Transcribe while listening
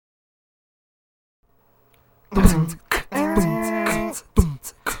If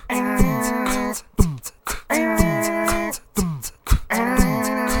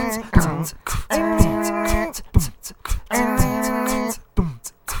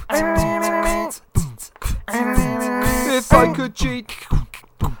I could cheat,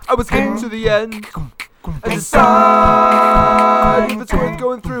 I would skip to the end and decide if it's worth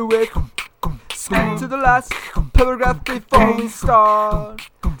going through with. Skip to the last paragraph before we start.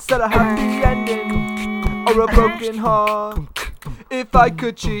 Set a happy ending or a broken heart. If I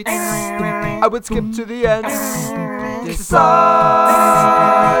could cheat, I would skip to the end.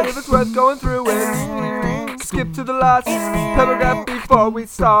 Decide if it's worth going through with. Skip to the last paragraph before we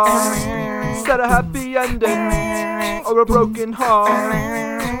start. Set a happy ending or a broken heart.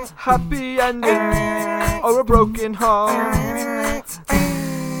 Happy ending or a broken heart.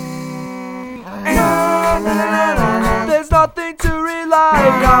 There's nothing to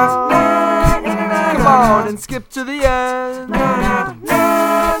rely on. Come on and skip to the end.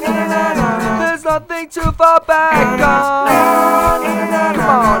 There's nothing too far back on. Come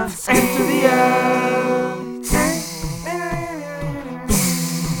on and skip to the end.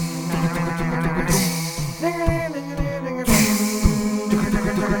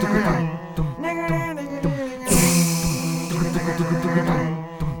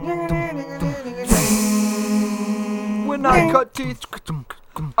 When I cut teeth,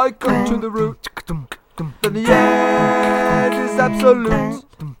 I cut to the root. Then the end is absolute.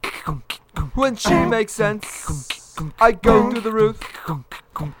 When she makes sense, I go through the roof.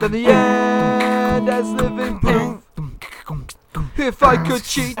 Then the end has living proof. If I could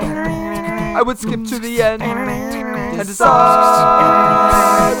cheat, I would skip to the end and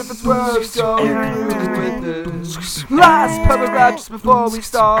decide if it's worth going through with it. Last paragraph just before we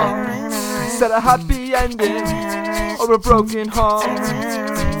start. Set a happy ending or a broken heart.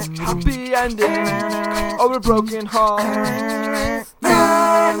 Happy ending or a broken heart.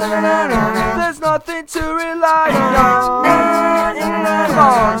 There's nothing to rely on. Come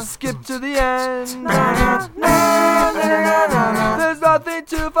on, skip to the end. There's nothing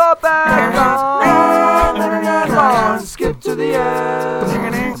too far back on. Come on, skip to the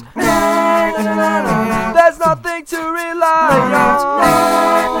end. There's nothing to rely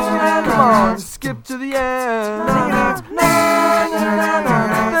on. Come on, skip to the end.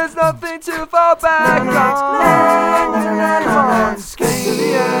 There's nothing too far back on. Come on, skip to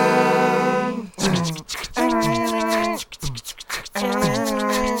the end.